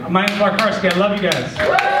My name's Mark Karski. I love you guys.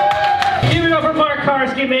 Give it up for Mark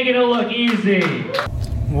Karski, making it look easy.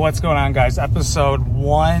 What's going on, guys? Episode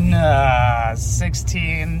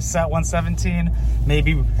 116, set 117,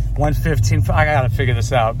 maybe 115. I gotta figure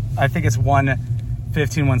this out. I think it's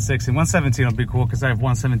 115, 116. 117 will be cool because I have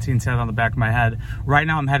 117 tatted on the back of my head. Right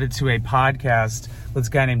now I'm headed to a podcast with this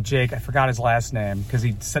guy named Jake. I forgot his last name because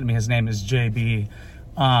he sent me his name is JB.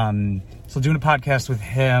 So doing a podcast with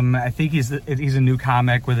him. I think he's a new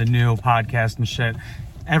comic with a new podcast and shit.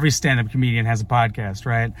 Every stand-up comedian has a podcast,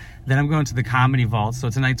 right? Then I'm going to the Comedy Vault. So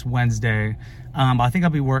tonight's Wednesday. I think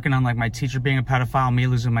I'll be working on like my teacher being a pedophile, me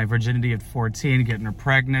losing my virginity at 14, getting her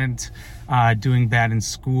pregnant, doing bad in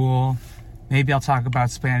school. Maybe I'll talk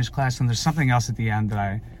about Spanish class, and there's something else at the end that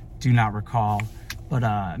I do not recall.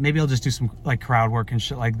 But maybe I'll just do some like crowd work and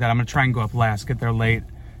shit like that. I'm gonna try and go up last, get there late,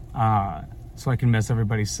 so I can miss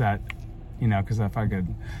everybody's set. You know, because if I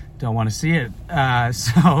don't want to see it.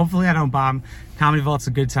 So hopefully I don't bomb. Comedy Vault's a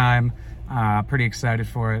good time. Pretty excited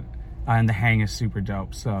for it. And the hang is super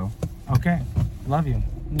dope. So, okay. Love you.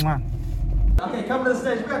 Mwah. Okay, coming to the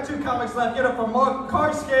stage. We got two comics left. Get up for Mark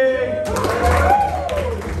Karski.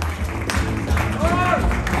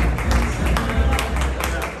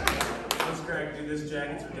 That's great, dude. This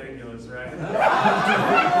jacket's ridiculous, right?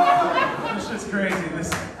 It's just crazy.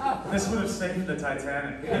 This would have saved the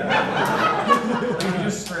Titanic. If you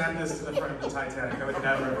just strapped this to the front of the Titanic, that would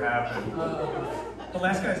never have happened. The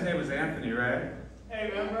last guy's name was Anthony, right?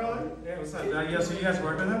 Hey, man, brother. Yeah, what's up? So you guys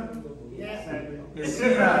work with him? Yes, I do.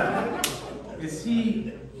 Is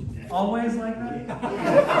he always like that?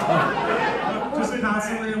 Just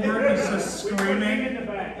constantly at work, he's just screaming. In the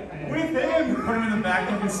back. With him. You put him in the back,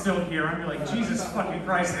 you can still hear him. You're like, Jesus fucking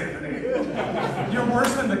Christ, Anthony. You're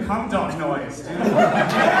worse than the cum dog noise, dude.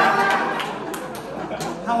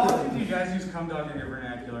 How often do you guys use cum dog in your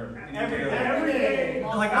vernacular? Every day.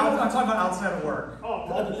 Like, I'm talking about outside of work. Oh,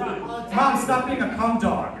 all the time. Mom, stop being a cum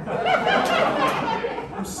dog.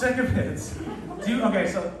 I'm sick of it. Okay,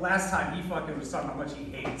 so last time he fucking was talking about how much he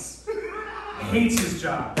hates his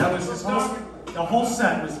job. That was his the whole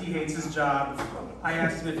set was he hates his job. I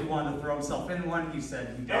asked him if he wanted to throw himself in one. He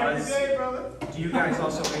said he does. Every day, brother. Do you guys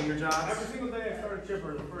also hate your jobs? Every single day I start a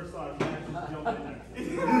chipper, the first thought is, man, just jump in there.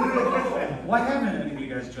 Why haven't any of you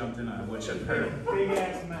guys jumped in on a wood chip pair? Big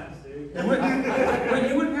ass mess, dude. But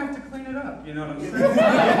you wouldn't have to clean it up, you know what I'm saying?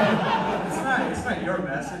 It's not your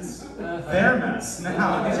mess, it's their mess.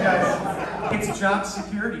 Now, these guys, it's job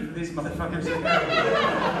security for these motherfuckers.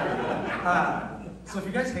 So if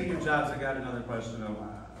you guys hate your jobs, I got another question.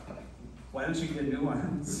 Why don't you get new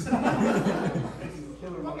ones?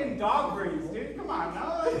 Fucking dog breeds, dude. Come on,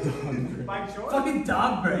 now. By choice. Fucking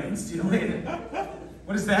dog brains, dude.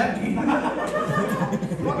 What does that mean?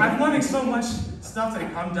 I'm learning so much stuff today.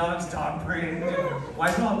 Cum dogs, dog brain.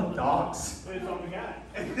 Why is it all with dogs? That's all we got.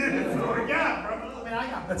 That's all we got, bro. I mean, I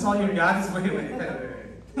got. That's all you got? Wait.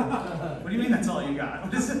 What do you mean that's all you got?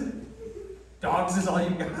 What is it? Dogs is all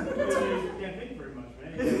you got? You can't think very much,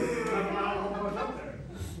 man. You can't much up there.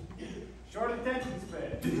 Short attention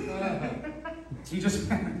span.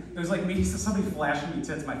 It was like me, somebody flashing me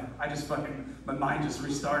tits, my mind just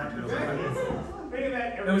restarted.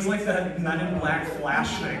 It was like that Men in Black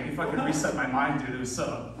flash thing. You fucking reset my mind, dude.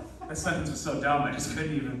 That sentence was so dumb, I just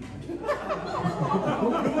couldn't even.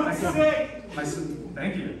 Sick.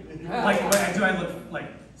 Thank you. Do I look like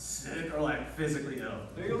sick or like physically ill?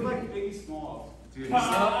 You look like Biggie Smalls. Dude, dude,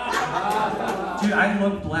 I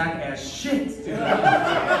look black as shit, dude.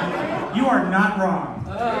 You are not wrong.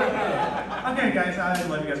 Okay, guys, I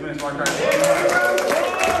love you guys. My name's Mark Karski.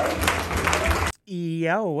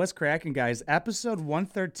 Yo, what's cracking, guys? Episode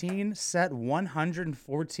 113, set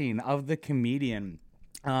 114 of The Comedian.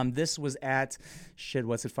 This was at,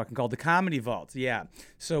 what's it fucking called? The Comedy Vault, yeah.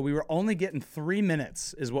 So we were only getting 3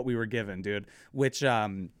 minutes is what we were given, dude, which,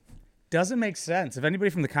 doesn't make sense. If anybody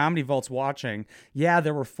from the Comedy Vault's watching, yeah,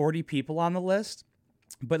 there were 40 people on the list,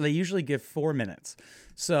 but they usually give 4 minutes.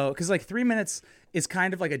 So, because like 3 minutes is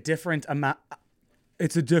kind of like a different amount.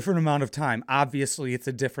 It's a different amount of time. Obviously, it's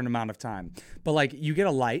a different amount of time. But like you get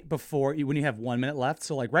a light when you have 1 minute left.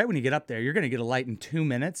 So like right when you get up there, you're going to get a light in 2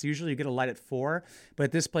 minutes. Usually you get a light at 4, but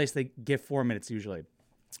at this place they give 4 minutes usually.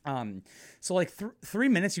 So like 3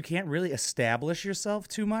 minutes, you can't really establish yourself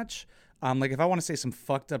too much. Like if I want to say some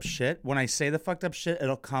fucked up shit, when I say the fucked up shit,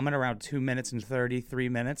 it'll come in around 2 minutes and 33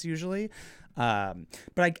 minutes usually.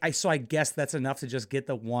 But I guess that's enough to just get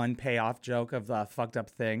the one payoff joke of the fucked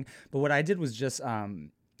up thing. But what I did was just,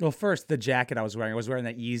 well, first the jacket I was wearing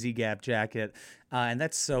that Easy Gap jacket. And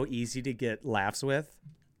that's so easy to get laughs with.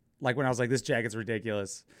 Like when I was like, this jacket's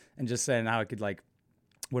ridiculous, and just saying how it could like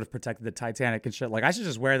would have protected the Titanic and shit. Like, I should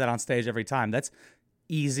just wear that on stage every time. That's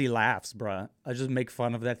easy laughs, bruh. I just make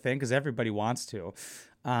fun of that thing because everybody wants to.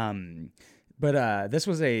 But this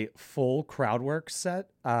was a full crowd work set,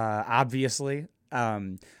 obviously.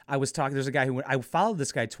 I was talking, there's a guy I followed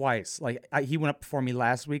this guy twice. Like, he went up before me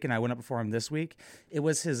last week and I went up before him this week. It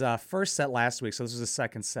was his first set last week, so this was his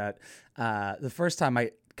second set. The first time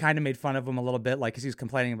I kind of made fun of him a little bit, like, because he was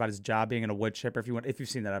complaining about his job being in a wood chipper. If you've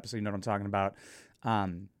seen that episode, you know what I'm talking about.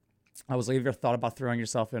 I was like, have you ever thought about throwing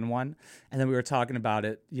yourself in one? And then we were talking about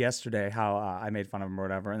it yesterday, how I made fun of him or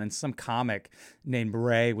whatever. And then some comic named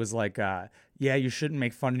Ray was like, yeah, you shouldn't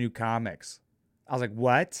make fun of new comics. I was like,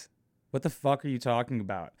 what? What the fuck are you talking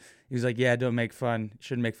about? He was like, yeah, shouldn't make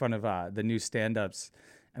fun of the new stand-ups.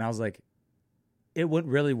 And I was like, it went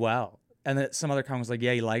really well. And then some other comic was like,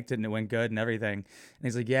 yeah, he liked it and it went good and everything. And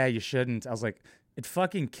he's like, yeah, you shouldn't. I was like, it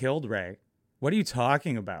fucking killed Ray. What are you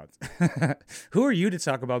talking about? Who are you to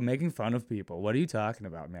talk about making fun of people? What are you talking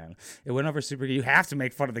about, man? It went over super good. You have to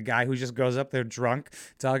make fun of the guy who just goes up there drunk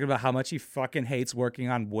talking about how much he fucking hates working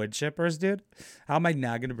on wood chippers, dude. How am I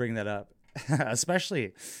not going to bring that up?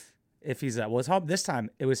 Especially if he's this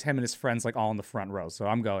time it was him and his friends like all in the front row. So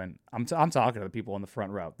I'm talking to the people in the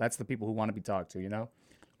front row. That's the people who want to be talked to, you know?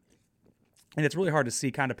 And it's really hard to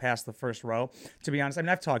see kind of past the first row, to be honest. I mean,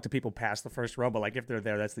 I've talked to people past the first row, but like if they're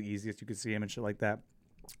there, that's the easiest you can see them and shit like that.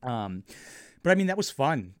 But I mean, that was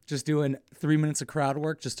fun. Just doing 3 minutes of crowd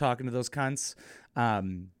work, just talking to those cunts.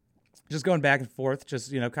 Just going back and forth,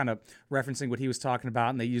 just, you know, kind of referencing what he was talking about.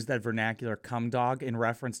 And they used that vernacular cum dog in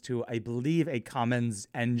reference to, I believe, a Cummins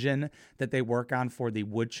engine that they work on for the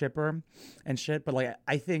wood chipper and shit. But like,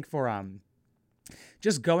 I think for,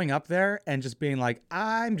 just going up there and just being like,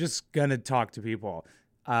 I'm just going to talk to people.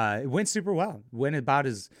 It went super well. It went about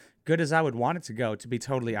as good as I would want it to go, to be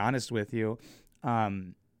totally honest with you. Yeah,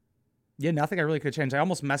 nothing I really could change. I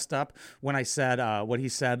almost messed up when I said what he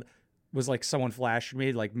said was like someone flashed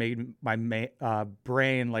me, like made my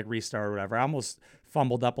brain like restart or whatever. I almost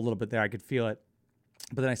fumbled up a little bit there. I could feel it.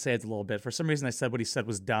 But then I say it a little bit. For some reason, I said what he said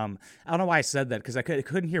was dumb. I don't know why I said that, because I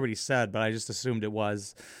couldn't hear what he said, but I just assumed it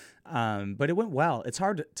was. But it went well. It's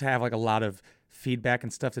hard to have like a lot of feedback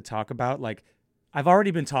and stuff to talk about. Like, I've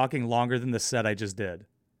already been talking longer than the set I just did.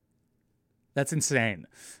 That's insane.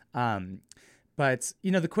 But,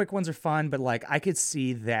 you know, the quick ones are fun, but like I could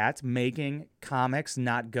see that making comics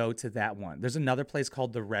not go to that one. There's another place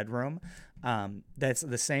called the Red Room. That's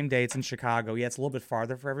the same day. It's in Chicago. Yeah, it's a little bit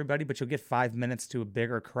farther for everybody, but you'll get 5 minutes to a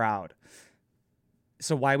bigger crowd.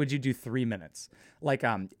 So why would you do 3 minutes? Like,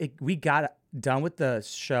 we got done with the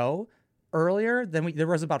show earlier than there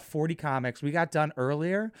was about 40 comics. We got done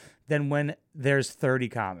earlier than when there's 30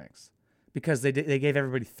 comics, because they gave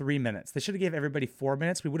everybody 3 minutes. They should have gave everybody 4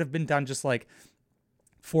 minutes. We would have been done just like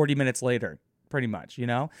 40 minutes later, pretty much, you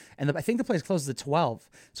know? And I think the place closes at 12.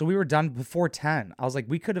 So we were done before 10. I was like,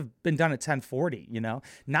 we could have been done at 10:40, you know?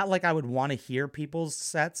 Not like I would want to hear people's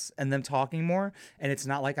sets and them talking more. And it's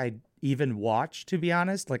not like I even watch, to be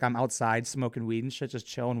honest. Like, I'm outside smoking weed and shit, just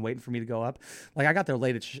chilling, waiting for me to go up. Like, I got there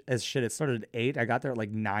late as shit. It started at 8. I got there at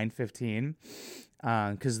like 9:15.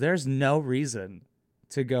 Because there's no reason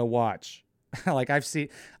to go watch. Like, I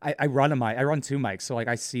run two mics, so like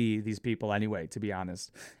I see these people anyway, to be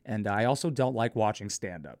honest. And I also don't like watching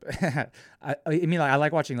stand-up. I mean, like, I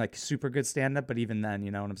like watching like super good stand-up, but even then,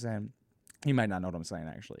 you know what I'm saying? You might not know what I'm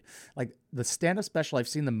saying, actually. Like, the stand-up special I've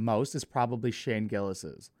seen the most is probably Shane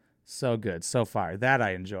Gillis's. So good, so far. That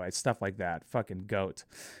I enjoy. Stuff like that. Fucking goat.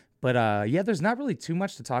 But yeah, there's not really too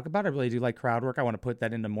much to talk about. I really do like crowd work. I want to put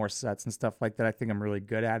that into more sets and stuff like that. I think I'm really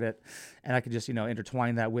good at it. And I could just, you know,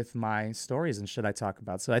 intertwine that with my stories and shit I talk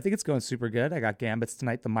about. So I think it's going super good. I got Gambits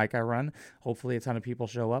tonight, the mic I run. Hopefully a ton of people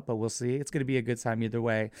show up, but we'll see. It's going to be a good time either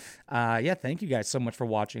way. Yeah, thank you guys so much for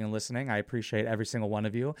watching and listening. I appreciate every single one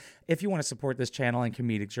of you. If you want to support this channel and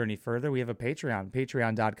comedic journey further, we have a Patreon,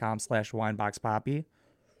 patreon.com/wineboxpoppy.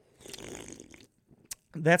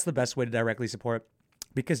 That's the best way to directly support,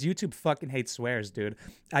 because YouTube fucking hates swears, dude.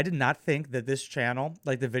 I did not think that this channel,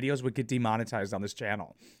 like the videos would get demonetized on this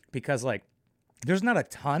channel, because like there's not a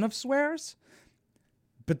ton of swears,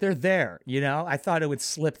 but they're there, you know? I thought it would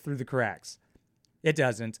slip through the cracks. It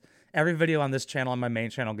doesn't. Every video on this channel, on my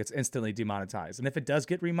main channel, gets instantly demonetized. And if it does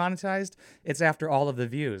get remonetized, it's after all of the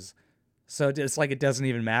views. So it's like it doesn't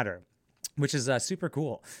even matter, which is super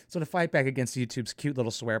cool. So to fight back against YouTube's cute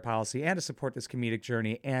little swear policy and to support this comedic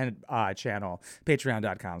journey and channel,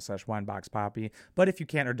 patreon.com/wineboxpoppy. But if you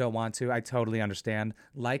can't or don't want to, I totally understand.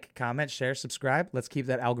 Like, comment, share, subscribe. Let's keep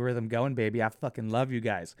that algorithm going, baby. I fucking love you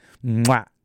guys. Mwah.